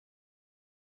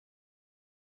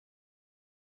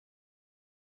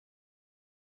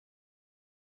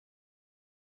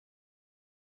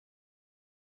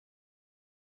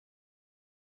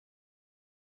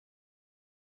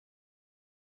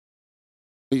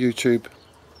YouTube.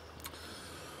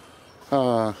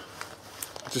 I'd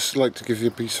just like to give you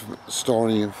a piece of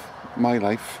story of my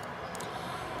life,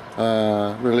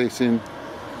 relating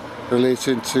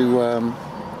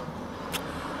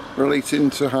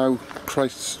to how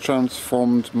Christ's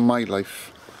transformed my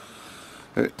life.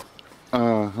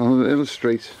 I'll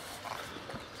illustrate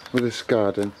with this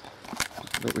garden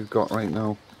that we've got right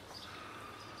now.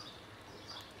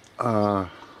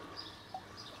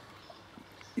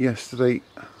 Yesterday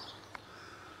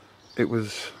it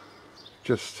was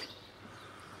just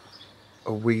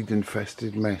a weed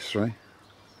infested mess, right?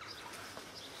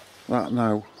 That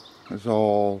now is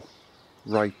all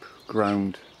ripe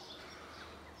ground,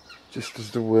 just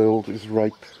as the world is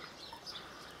ripe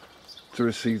to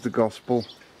receive the gospel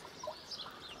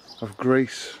of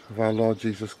grace of our Lord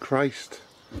Jesus Christ,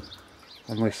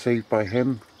 and we're saved by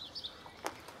Him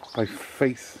by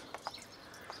faith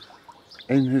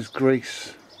in His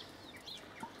grace.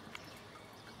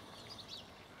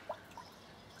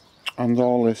 And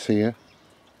all this here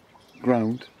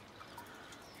ground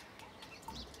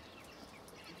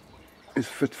is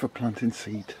fit for planting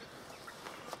seed,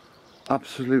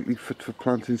 absolutely fit for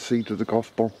planting seed of the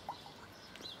gospel,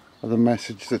 of the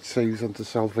message that saves unto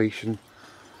salvation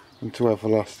and to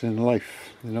everlasting life.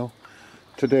 You know,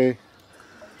 today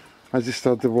I just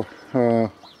had the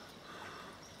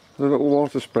little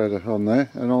water spreader on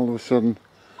there, and all of a sudden,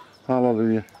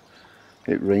 hallelujah,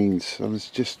 it rains, and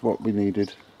it's just what we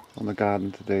needed on the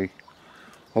garden today.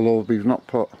 Although we've not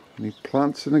put any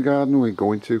plants in the garden, we're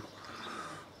going to,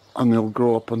 and they'll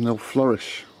grow up and they'll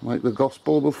flourish, like the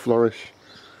gospel will flourish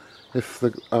if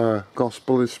the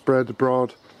gospel is spread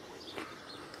abroad.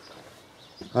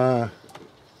 My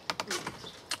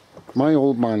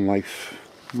old man life,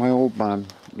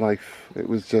 it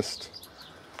was just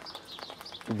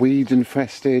weed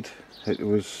infested. It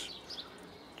was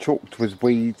choked with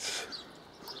weeds.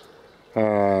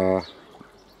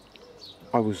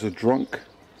 I was a drunk.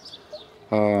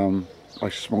 I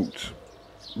smoked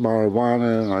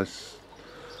marijuana,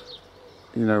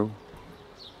 and I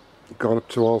got up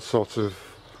to all sorts of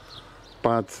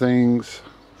bad things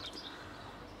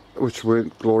which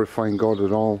weren't glorifying God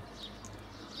at all.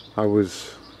 I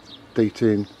was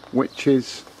dating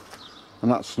witches,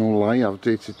 and that's no lie. I've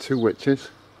dated 2 witches,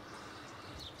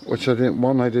 which I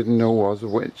didn't know was a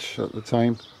witch at the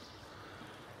time.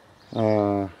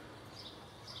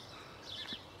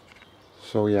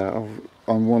 So yeah,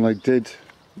 and one I did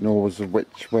know was a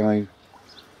witch when I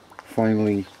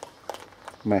finally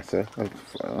met her.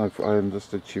 I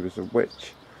understood she was a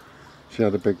witch. She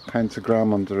had a big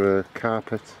pentagram under her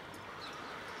carpet,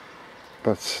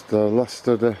 but the lust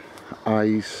of the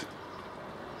eyes,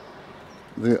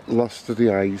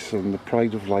 and the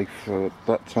pride of life. At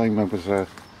that time I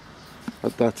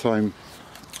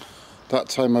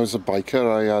was a biker.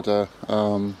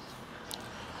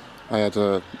 I had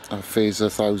a Phaser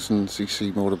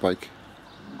 1000cc motorbike.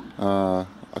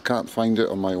 I can't find it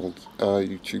on my old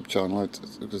YouTube channel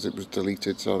because it was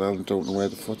deleted, so I don't know where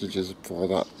the footage is for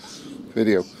that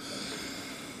video.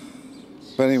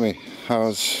 But anyway, I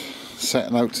was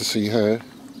setting out to see her,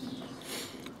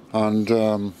 and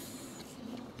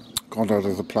got out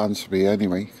of the plans for me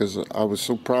anyway, because I was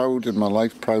so proud in my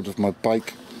life, proud of my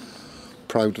bike,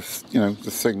 proud of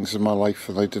the things in my life,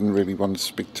 and I didn't really want to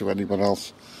speak to anyone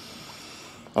else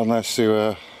unless they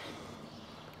were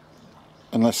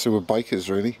bikers,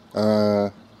 really.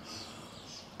 Oh,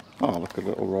 look, a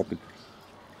little robin.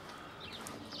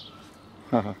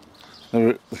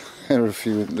 There was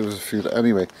a few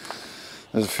anyway.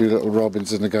 There's a few little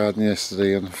robins in the garden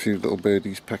yesterday, and a few little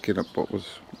birdies pecking up what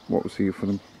was here for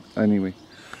them. Anyway,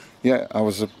 yeah, I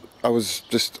was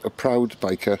just a proud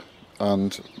biker,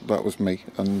 and that was me.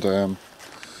 And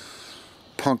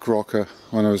punk rocker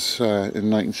when I was in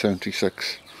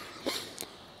 1976.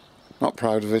 Not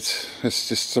proud of it. It's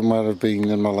just somewhere I've been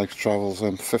in my life travels.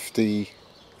 I'm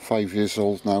 55 years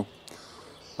old now.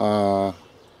 I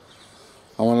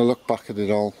want to look back at it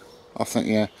all. I think,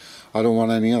 yeah, I don't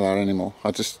want any of that anymore.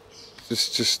 It's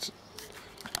just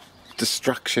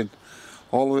distraction.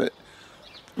 All of it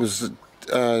was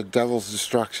devil's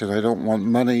distraction. I don't want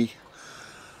money.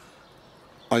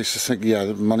 I used to think,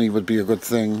 yeah, money would be a good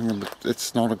thing, but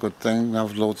it's not a good thing. I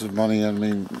have loads of money. I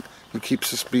mean, it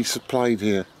keeps us be supplied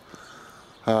here.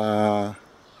 Have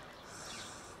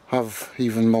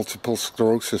even multiple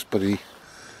sclerosis, but he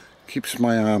keeps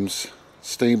my arms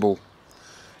stable,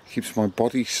 keeps my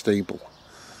body stable.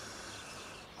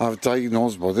 I've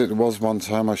diagnosed with it. There was one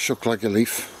time I shook like a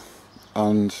leaf,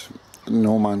 and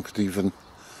no man could even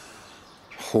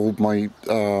hold my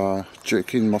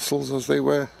jerking muscles as they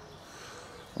were.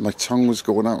 My tongue was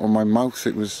going out of my mouth.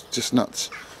 It was just nuts.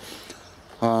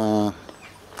 I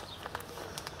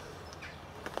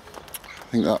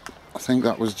think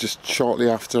that was just shortly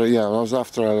after. Yeah, that was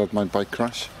after I had my bike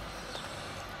crash.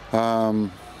 But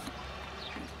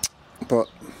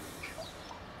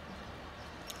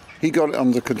he got it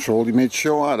under control. He made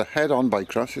sure I had a head-on bike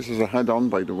crash. This is a head-on,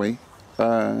 by the way.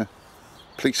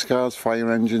 Police cars,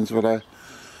 fire engines were there.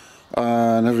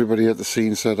 And everybody at the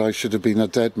scene said I should have been a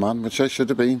dead man, which I should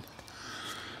have been.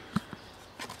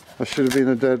 I should have been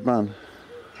a dead man.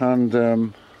 And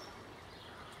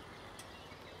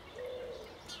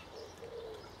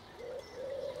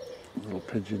little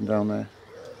pigeon down there.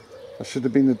 I should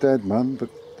have been a dead man, but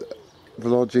the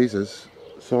Lord Jesus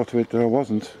saw to it that I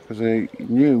wasn't, because he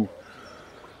knew.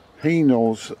 He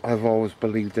knows I've always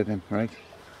believed in him, right?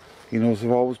 He knows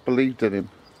I've always believed in him.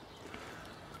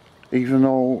 Even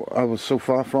though I was so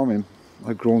far from him,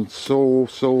 I've grown so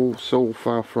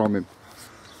far from him.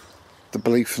 The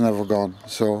belief's never gone.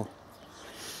 So,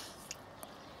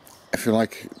 if you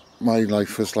like, my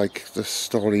life was like the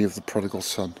story of the prodigal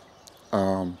son.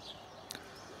 I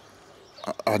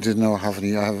didn't know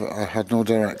I had no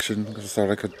direction, because I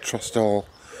thought I could trust all.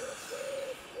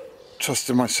 Trust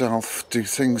in myself, do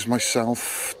things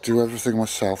myself, do everything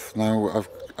myself. Now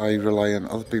I rely on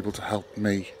other people to help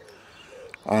me.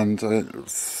 And I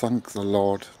thank the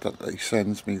Lord that he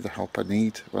sends me the help I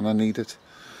need when I need it.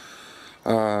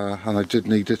 And I did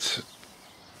need it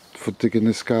for digging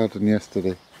this garden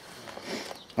yesterday.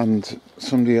 And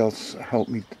somebody else helped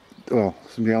me, well,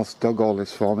 somebody else dug all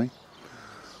this for me.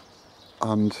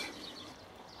 And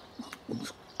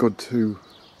it's good to,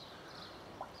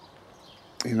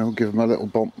 you know, give him a little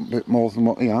bit more than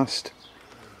what he asked.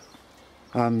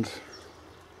 And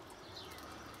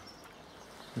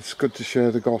it's good to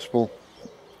share the gospel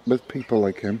with people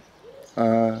like him,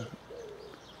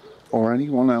 or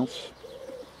anyone else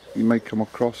you may come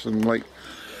across. And like,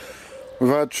 we've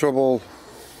had trouble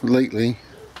lately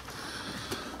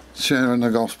sharing the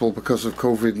gospel because of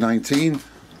COVID-19.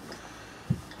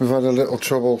 We've had a little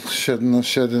trouble sharing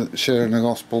the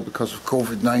gospel because of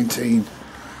COVID-19.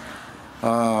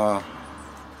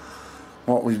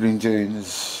 What we've been doing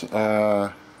is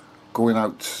going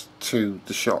out to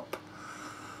the shop,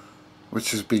 which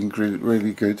has been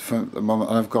really good for the moment.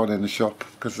 And I've gone in the shop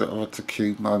because I had to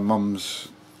queue. My mum's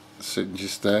sitting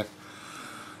just there.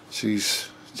 She's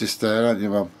just there, aren't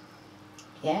you, Mum?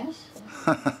 Yes.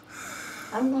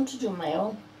 I'm going to do my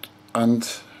own. And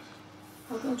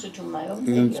I'm going to do my own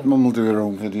video. Mum will do her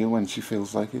own video when she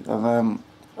feels like it. And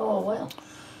oh well.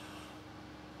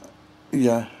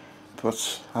 yeah,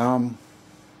 but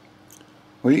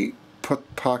we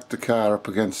parked the car up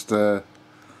against the.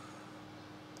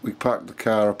 We parked the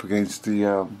car up against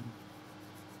the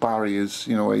barriers,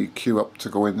 you know, where you queue up to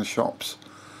go in the shops,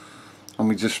 and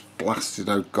we just blasted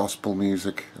out gospel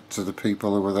music to the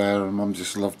people who were there, and Mum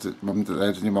just loved it. Mum did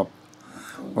it, didn't you, Mum?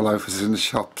 While I was in the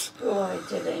shops. Oh, I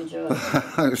did enjoy it.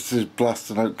 I was just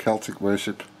blasting out Celtic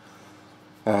worship.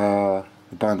 A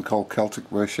band called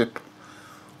Celtic Worship,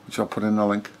 which I'll put in the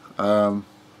link. In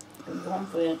one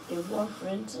for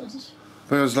instance.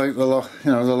 But it was like the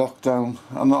lockdown,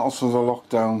 and also the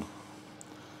lockdown.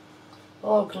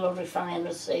 All glorifying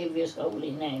the Saviour's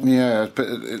holy name. Yeah, but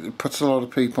it puts a lot of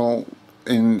people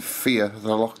in fear. The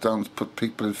lockdowns put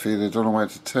people in fear. They don't know where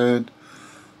to turn.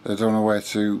 They don't know where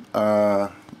to,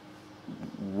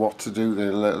 what to do.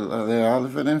 They are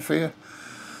living in fear.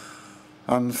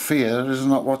 And fear is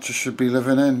not what you should be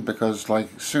living in, because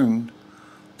like soon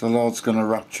the Lord's going to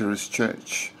rapture his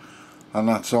church, and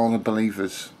that's all the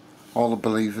believers. All the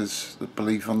believers that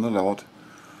believe on the Lord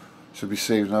should be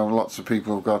saved. Now, lots of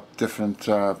people have got different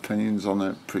opinions on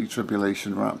the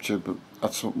pre-tribulation rapture, but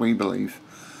that's what we believe.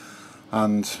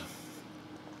 And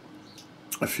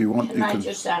if you want, Can I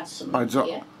just add something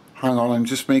here? Hang on, I'm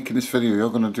just making this video. You're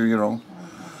going to do your own.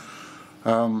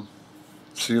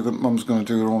 So Mum's going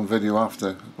to do her own video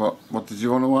after. What did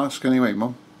you want to ask anyway,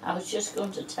 Mum? I was just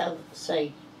going to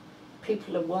say,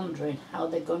 people are wondering how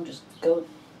they're going to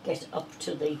get up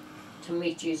to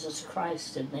meet Jesus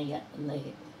Christ in the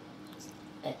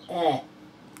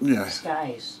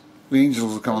skies. The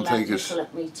angels will come and take us.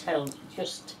 Let me tell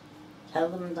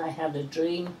them that I had a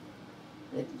dream.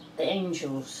 The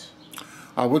angels.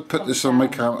 I would put this on my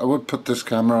camera. I would put this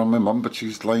camera on my mum, but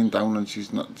she's lying down and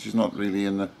she's not really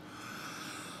in the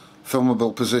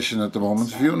filmable position at the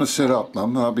moment. If you want to sit up,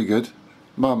 Mum, that'd be good.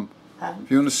 Mum, if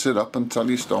you want to sit up and tell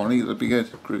your story, that'd be good.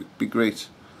 Be great.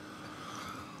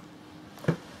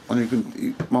 And you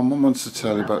can. My mum wants to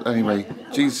tell you about anyway.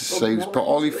 Jesus saves. Put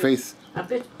all your faith.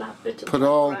 Put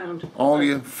all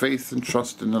your faith and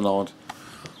trust in the Lord.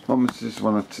 Mum just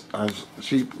wanted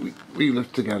to, we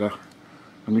live together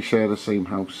and we share the same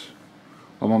house.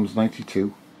 My mum's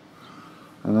 92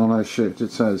 and on her shirt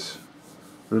it says,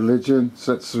 religion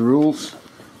sets the rules.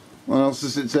 What else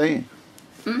does it say?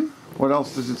 What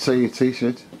else does it say your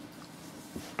t-shirt?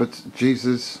 But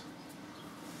Jesus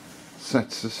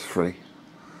sets us free.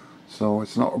 So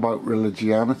it's not about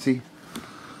religiosity.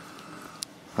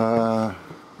 I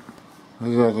had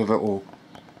a little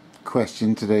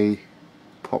question today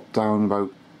popped down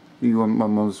about my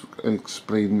mum's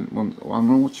explaining. I don't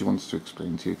know what she wants to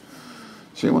explain to you.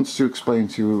 She wants to explain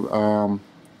to you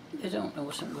You don't know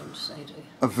what I'm going to say, do you?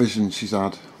 a vision she's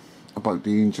had about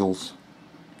the angels.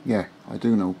 Yeah, I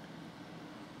do know.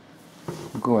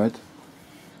 Go ahead.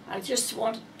 I just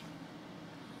want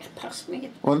to pass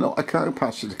me. Well, no, I can't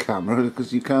pass you the camera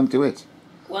because you can't do it.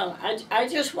 Well, I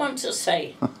just want to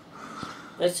say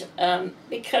that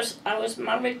because I was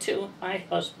married to my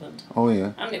husband, Oh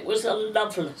yeah. and it was a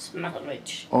loveless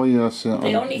marriage. Oh yes. Yeah,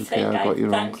 The only thing I got I you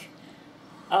wrong.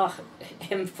 thank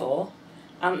him for,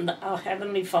 and our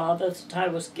Heavenly Father, that I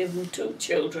was given 2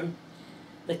 children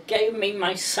that gave me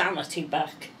my sanity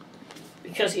back.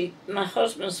 Because my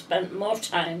husband spent more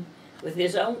time with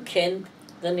his own kin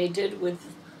than he did with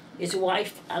his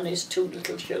wife and his 2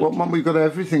 little children. Well, Mum, we've got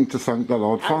everything to thank the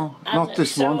Lord for. Not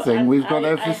this so one thing. We've got I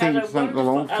everything had to thank the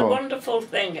Lord a for. wonderful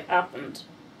thing happened.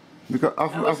 We've got,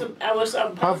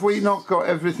 have we not got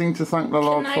everything to thank the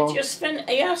Lord Can for? I just finish?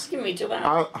 Are you asking me to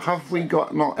ask? Have we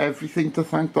got not everything to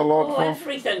thank the Lord for?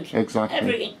 Everything. Exactly.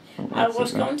 Everything. Oh, I that's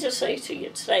was it, going to say to you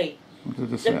today What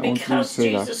did I say? I that wanted to because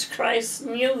say Jesus Christ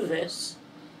knew this,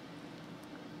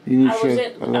 that. You knew I she was,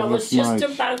 had a I loveless was just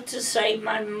marriage. about to say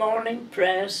my morning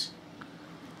prayers,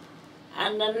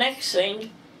 and the next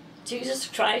thing, Jesus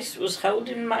Christ was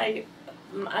holding my.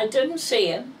 I didn't see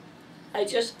him. I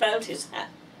just felt his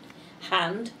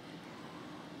hand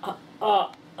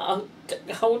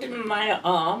holding my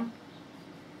arm,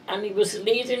 and he was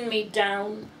leading me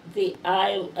down the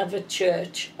aisle of a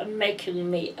church and making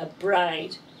me a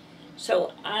bride.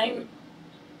 So in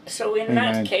Amen.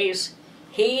 that case,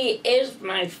 he is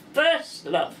my first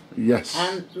love. Yes.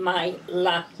 And my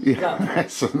last love.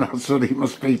 Yes, and that's what he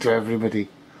must be to everybody.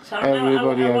 So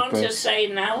Everybody I out want there. to say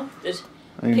now that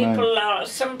Amen.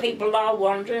 some people are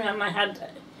wondering, and I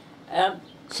had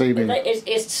Same here.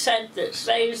 it's said that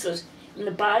says that in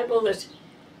the Bible that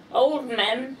old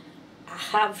men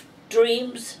have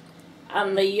dreams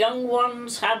and the young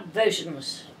ones have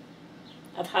visions.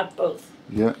 I've had both.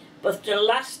 Yeah. But the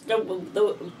last,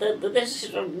 this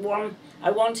is one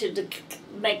I wanted to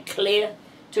make clear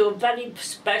to a very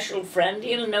special friend.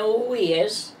 He'll know who he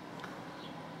is.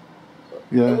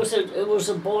 Yeah. It was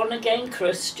a born again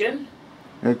Christian.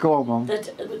 Yeah, go on, Mum.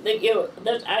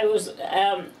 That I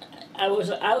was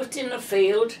out in the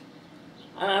field,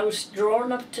 and I was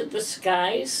drawn up to the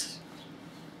skies,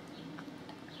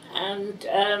 and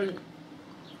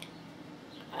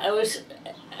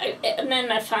and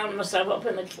then I found myself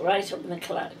right up in the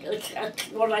cloud,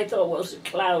 what I thought was the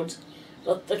clouds,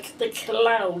 but the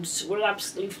clouds were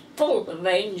absolutely full of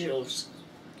angels.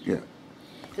 Yeah.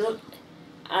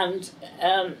 And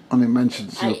it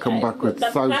mentions he'll come back with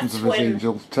thousands of his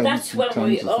angels, that's when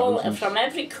we all, from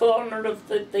every corner of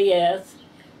the earth,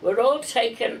 we're all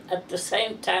taken at the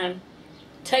same time,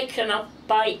 taken up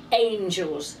by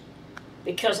angels,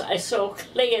 because I saw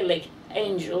clearly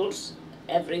angels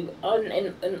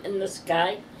in the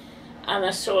sky, and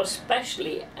I saw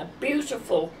especially a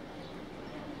beautiful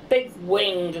big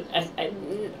wing.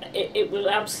 It will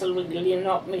absolutely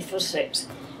knock me for 6.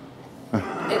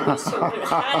 It was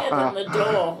higher than the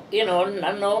door,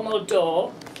 a normal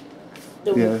door.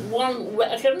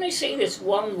 I could only see this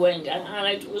one wing, and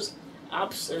it was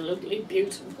absolutely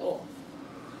beautiful.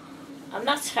 And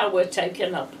that's how we're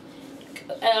taken up.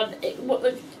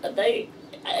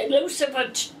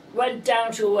 Lucifer went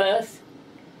down to earth.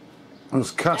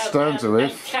 Was cast down to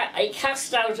earth. He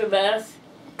cast out of earth.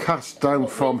 Cast down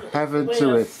from heaven to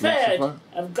earth. With a third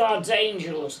of God's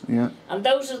angels. Yeah. And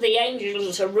those are the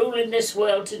angels that are ruling this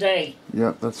world today.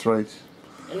 Yeah, that's right.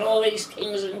 And all these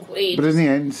kings and queens. But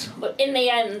in the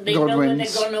end, they God know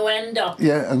wins. where they're going to end up.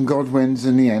 Yeah, and God wins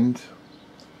in the end.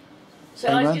 So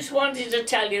Amen. I just wanted to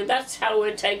tell you that's how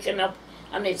we're taken up.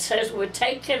 And it says we're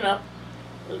taken up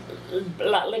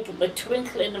like the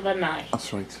twinkling of an eye.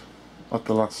 That's right. At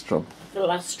the last trump. The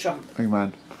last trump.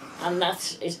 Amen. And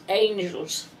that's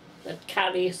angels that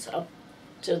carry us up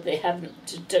to the heaven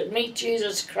to meet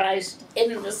Jesus Christ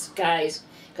in the skies.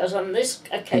 Because on this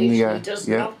occasion he does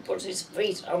not put his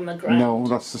feet on the ground. No,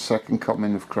 that's the second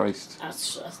coming of Christ.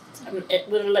 That's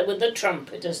with the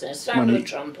trumpet, isn't it? Sound of the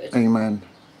trumpet. Amen.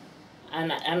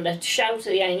 and the shout of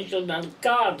the angel, and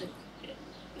God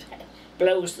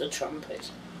blows the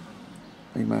trumpet.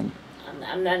 Amen.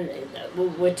 And then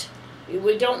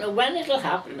we don't know when it'll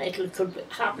happen. It could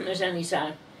happen at any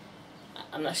time.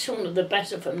 And the sooner the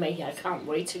better for me. I can't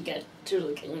wait to get to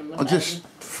the kingdom of heaven. We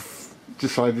just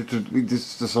decided to do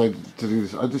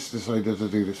this. I just decided to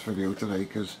do this video today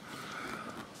because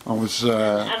I was...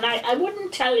 and I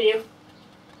wouldn't tell you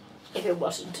if it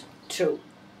wasn't true.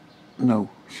 No,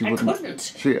 she wouldn't. I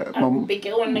couldn't. I would be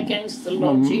going against the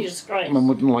Lord Jesus Christ. Mum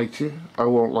wouldn't lie to you. I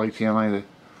won't lie to you either.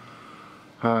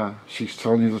 She's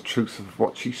telling you the truth of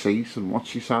what she sees and what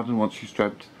she's had and what she's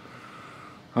dreamt.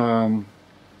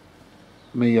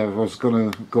 Me, I was going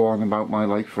to go on about my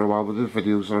life for a while, but the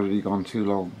video's already gone too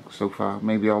long so far.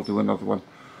 Maybe I'll do another one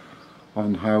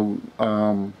on how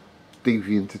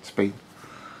deviant it's been.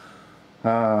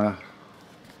 When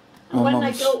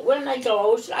I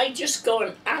go out, I just go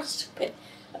and ask.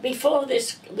 Before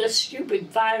this stupid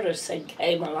virus thing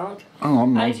came along,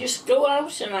 I just go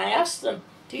out and I ask them,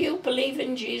 "Do you believe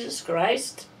in Jesus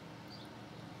Christ?"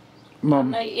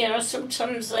 Mum, and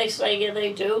sometimes they say yeah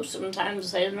they do.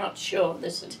 Sometimes they're not sure.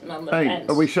 They're sitting on the fence.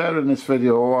 Are we sharing this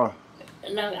video or what?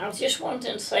 No, I just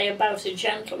wanted to say about a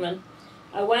gentleman.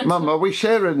 Mum, are we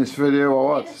sharing this video or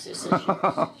what? Yes, it's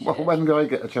a well, when do I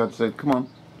get a chance to? Come on.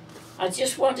 I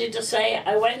just wanted to say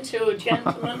I went to a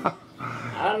gentleman,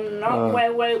 and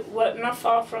not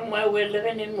far from where we're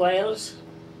living in Wales.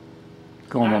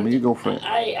 Go on, Mum, you go for it.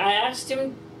 I asked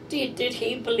him, did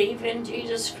he believe in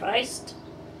Jesus Christ?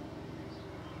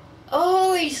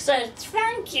 Oh, he said,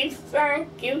 thank you,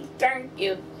 thank you, thank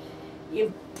you.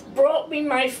 You brought me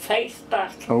my faith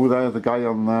back. Oh, there, the guy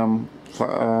on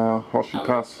Horsey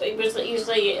Pass. He's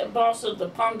the boss of the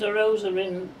Ponderosa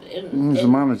He's the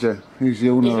manager. He's the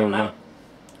owner of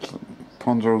the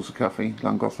Ponderosa Cafe,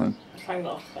 Llangollen.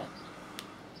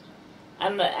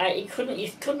 And he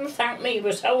couldn't thank me. He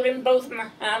was holding both my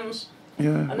hands.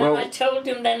 Yeah. And then I told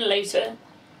him then later.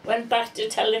 Went back to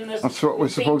tell him that's what we're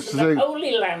supposed to do.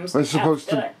 Holy Lands. We're supposed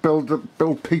to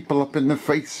build people up in the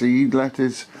faith. See, he'd let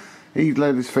his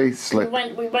faith slip.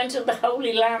 We went to the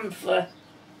Holy Land for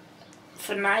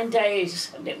 9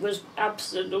 days, and it was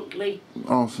absolutely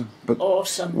awesome. But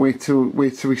awesome. Wait till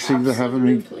we see the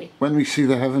heavenly. When we see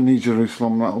the heavenly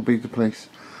Jerusalem, that'll be the place.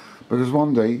 Because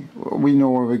one day we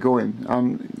know where we're going,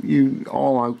 and you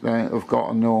all out there have got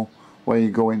to know where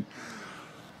you're going.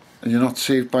 And you're not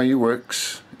saved by your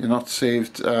works. You're not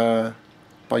saved by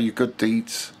your good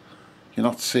deeds. You're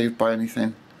not saved by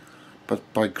anything, but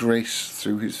by grace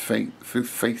through His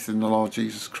faith in the Lord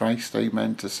Jesus Christ.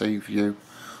 Amen. To save you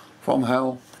from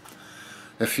hell.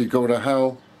 If you go to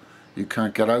hell, you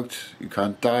can't get out. You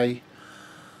can't die.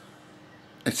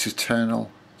 It's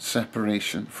eternal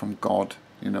separation from God.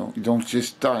 You know, you don't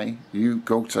just die. You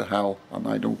go to hell, and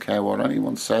I don't care what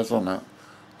anyone says on that.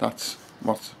 That's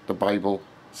what the Bible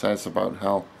says about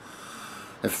hell.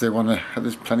 If they want to,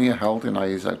 there's plenty of hell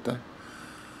deniers out there.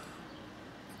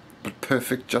 But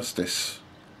perfect justice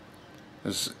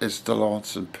is the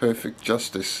Lord's, and perfect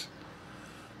justice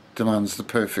demands the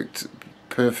perfect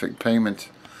payment.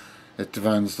 It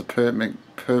demands the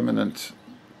permanent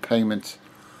payment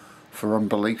for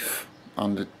unbelief,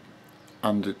 and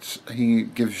He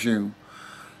gives you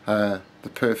the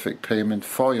perfect payment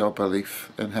for your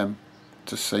belief in Him,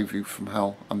 to save you from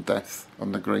hell and death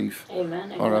and the grave.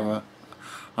 Amen. Forever.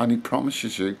 And He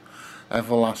promises you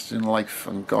everlasting life,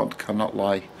 and God cannot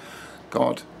lie.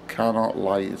 God cannot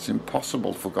lie. It's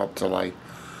impossible for God to lie.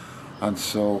 And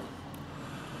so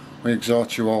we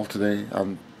exhort you all today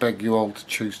and beg you all to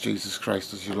choose Jesus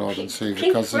Christ as your Lord and Saviour,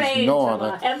 because there's no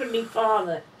other. Heavenly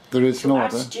Father, there is no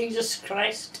other. Ask Jesus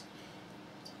Christ,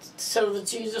 so that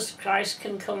Jesus Christ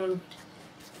can come and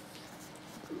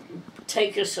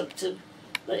take us up to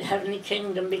the heavenly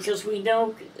kingdom, because we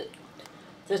know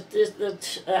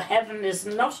that heaven is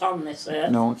not on this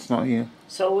earth. No, it's not here.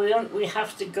 So we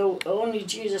have to go. Only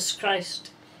Jesus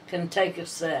Christ can take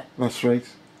us there. That's right.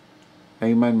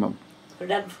 Amen, Mum. We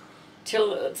don't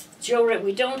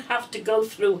have to go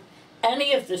through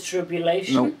any of the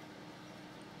tribulation. No.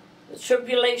 The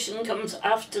tribulation comes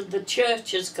after the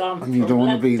church has gone. And you don't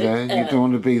want to be there. You don't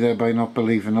want to be there by not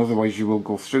believing. Otherwise, you will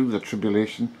go through the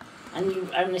tribulation. And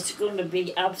it's going to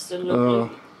be absolutely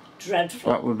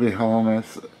dreadful. That would be hell on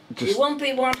earth. Just you won't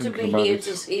want to be here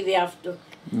to see the after.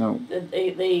 No.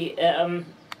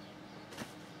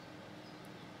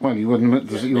 Well, you wouldn't want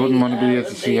to be here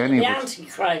to see any of it. The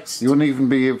Antichrist. You wouldn't even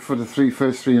be here for the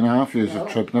first 3.5 years of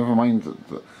trib. Never mind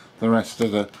the rest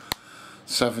of the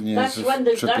 7 years of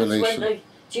tribulation. That's when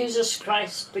Jesus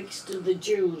Christ speaks to the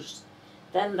Jews,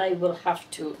 then they will have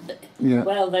to, Yeah.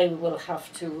 well, they will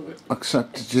have to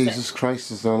accept Jesus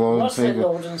Christ as their Lord and what's their Saviour.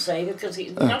 Lord and Saviour, because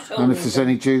He's not only And if there's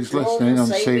any Jews Lord listening, and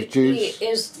unsaved Saviour, Jews, He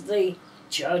is the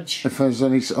judge. if there's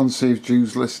any unsaved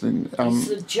Jews listening, He's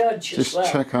the judge just as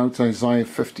well. check out Isaiah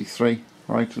 53,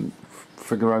 right, and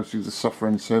figure out who the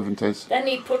suffering servant is. Then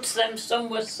He puts them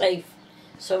somewhere safe,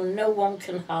 so no one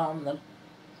can harm them.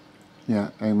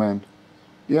 Yeah, amen.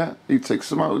 Yeah, He takes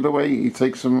them out of the way. He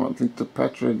takes them, I think, to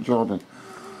Petra and Jordan.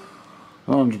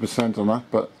 100% on that,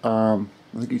 but I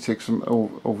think He takes them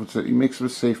over to, He makes them a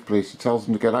safe place. He tells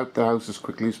them to get out the house as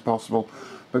quickly as possible,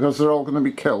 because they're all going to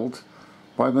be killed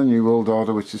by the New World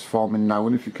Order, which is forming now.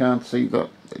 And if you can't see that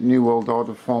New World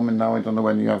Order forming now, I don't know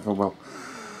when you ever will.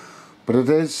 But it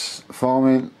is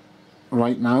forming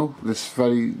right now, this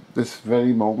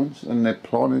very moment, and they're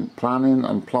planning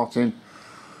and plotting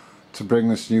to bring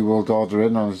this New World Order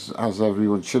in, as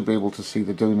everyone should be able to see.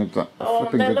 They're doing a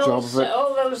flipping good job of it.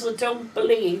 All those that don't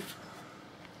believe,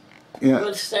 yeah,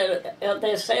 will say,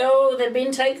 they say, oh, they've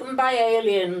been taken by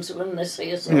aliens when they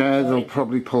see us. Yeah, they'll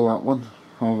probably pull that one.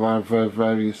 Of our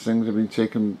various things have been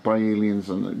taken by aliens,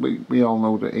 and we all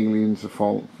know that aliens are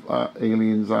false.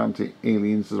 Aliens aren't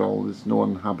aliens at all. There's no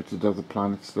inhabited other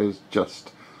planets. There's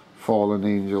just fallen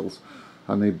angels,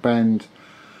 and they bend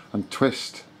and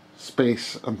twist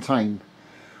space and time,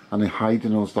 and they hide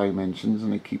in those dimensions,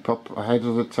 and they keep up ahead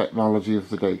of the technology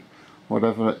of the day,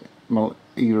 whatever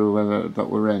era that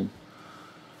we're in.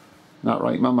 Not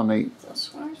right, Mum?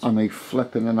 That's right. And they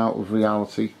flip in and out of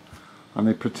reality, and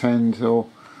they pretend, so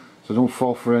don't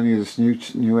fall for any of this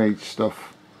new age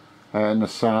stuff,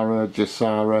 Nasara,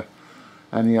 Jasara,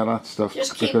 any of that stuff.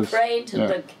 Just keep praying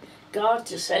to God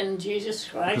to send Jesus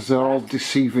Christ. Because they're all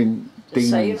deceiving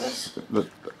demons.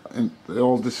 They're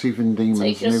all deceiving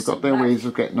demons, and they've got their ways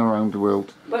of getting around the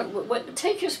world. Well,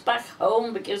 take us back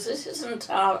home, because this isn't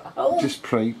our home. Just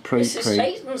pray. This is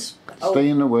Satan's home. Stay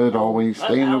in the Word always.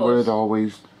 Stay in the Word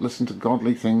always. Listen to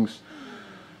godly things.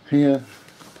 Here,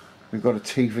 we've got a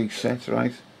TV set,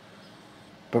 right?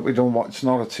 But we don't watch. It's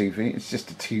not a TV. It's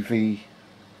just a TV,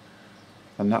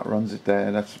 and that runs it there.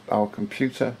 That's our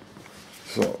computer.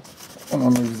 So when I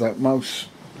move that mouse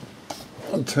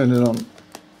and turn it on,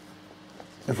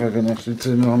 if I can actually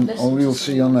turn it on, all you'll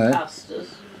see on there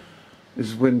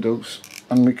is Windows,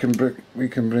 and we can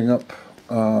bring up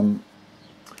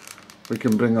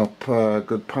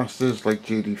good pastors like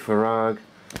J.D. Farag,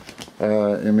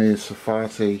 Emir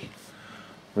Safati.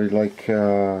 We like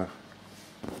there's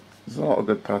a lot of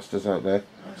good pastors out there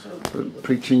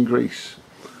preaching grace,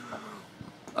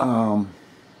 and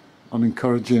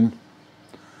encouraging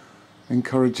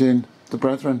the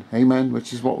brethren. Amen.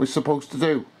 Which is what we're supposed to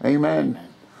do. Amen.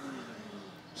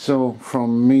 So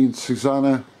from me and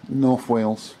Susannah, North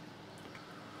Wales,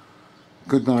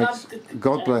 good night.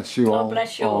 God bless you all. God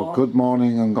bless you all. Good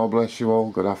morning, and God bless you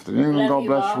all. Good afternoon, and God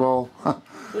bless you all.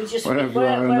 We just wherever you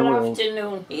are in the world.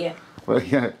 Afternoon here. Well,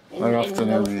 yeah, we're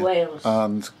afternoon here. Wales.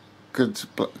 And we're in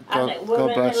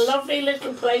a lovely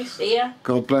little place here.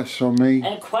 God bless from me.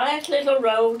 A quiet little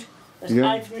road.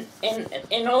 Yeah.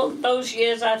 In all those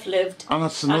years I've lived, and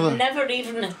that's another, I've never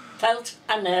even felt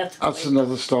an earthquake. That's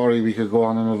another story we could go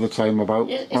on another time about.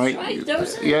 Yeah, it's right,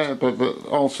 doesn't it? Yeah, but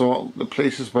also the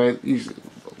places where he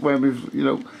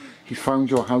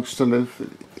found your house to live,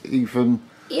 even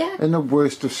in the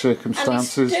worst of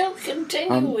circumstances. And he still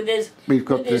continue with his. We've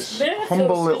got this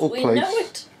humble little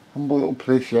place. Humble little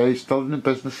place. Yeah, he's still in the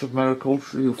business of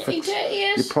miracles. He'll fix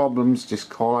your problems. Just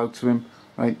call out to him,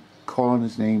 right? Call on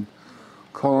his name.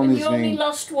 Call on his name. You only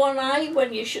lost one eye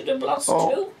when you should have lost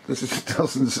two. This is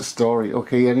dozens of story.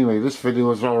 Okay, anyway, this video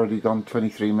has already gone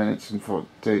 23 minutes and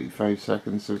 35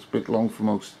 seconds, so it's a bit long for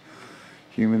most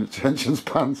human attention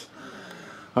spans.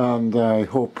 And I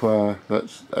hope that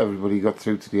everybody got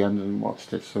through to the end and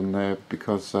watched it, and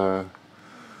because we'll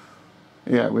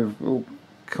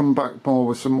come back more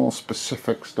with some more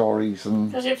specific stories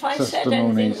and because if I said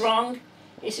anything wrong,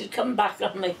 he should come back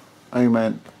on me.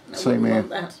 Amen. Same here.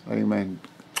 Amen.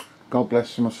 God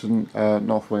bless from us in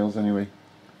North Wales anyway.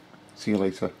 See you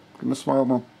later. Give me a smile,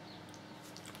 Mum.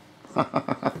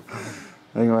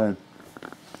 Amen.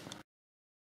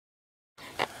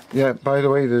 Yeah, by the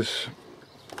way,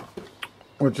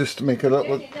 we'll just make a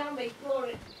little...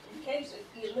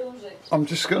 I'm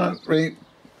just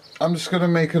gonna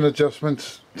make an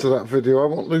adjustment to that video. I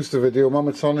won't lose the video, Mum.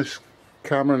 It's on this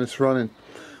camera and it's running.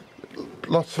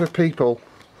 Lots of people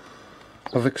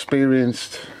have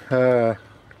experienced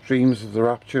dreams of the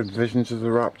rapture and visions of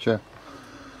the rapture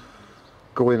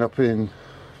going up in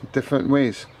different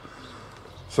ways.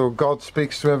 So God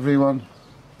speaks to everyone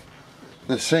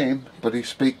the same, but he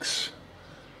speaks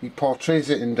he portrays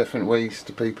it in different ways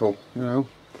to people, you know.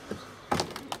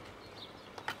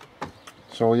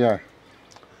 So yeah,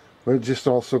 we're just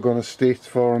also going to state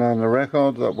for and on the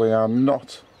record that we are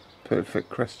not perfect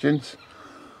Christians.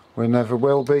 We never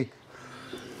will be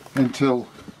until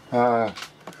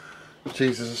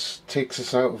Jesus takes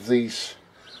us out of these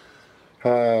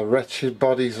wretched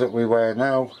bodies that we wear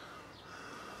now,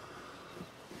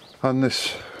 on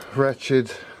this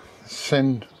wretched,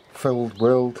 sin-filled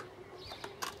world.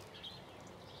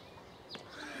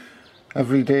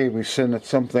 Every day we sin at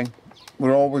something.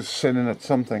 We're always sinning at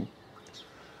something.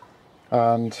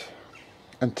 And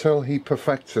until he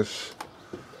perfects us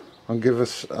and give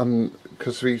us,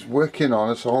 because he's working on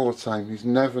us all the time, he's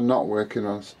never not working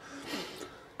on us,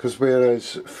 because we're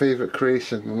his favourite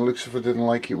creation, and Lucifer didn't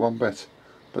like it one bit,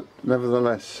 but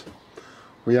nevertheless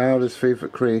we are his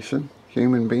favourite creation,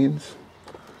 human beings.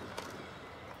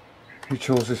 He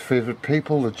chose his favourite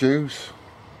people, the Jews.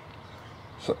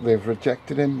 So they've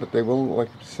rejected him, but they will, like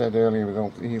I said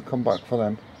earlier, he'll come back for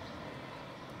them,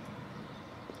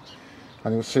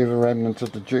 and he'll save a remnant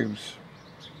of the Jews.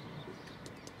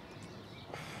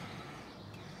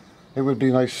 It would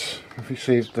be nice if he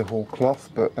saved the whole cloth,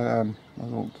 but I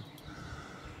don't.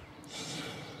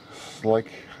 It's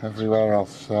like everywhere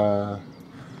else.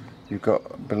 You've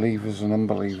got believers and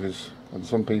unbelievers, and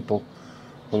some people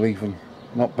believe and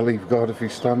not believe God if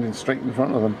he's standing straight in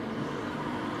front of them.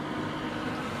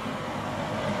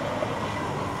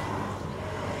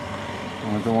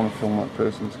 And I don't want to film that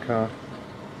person's car.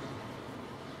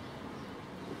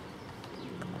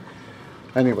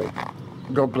 Anyway,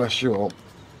 God bless you all.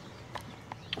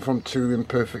 From two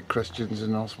imperfect Christians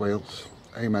in North Wales.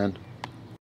 Amen.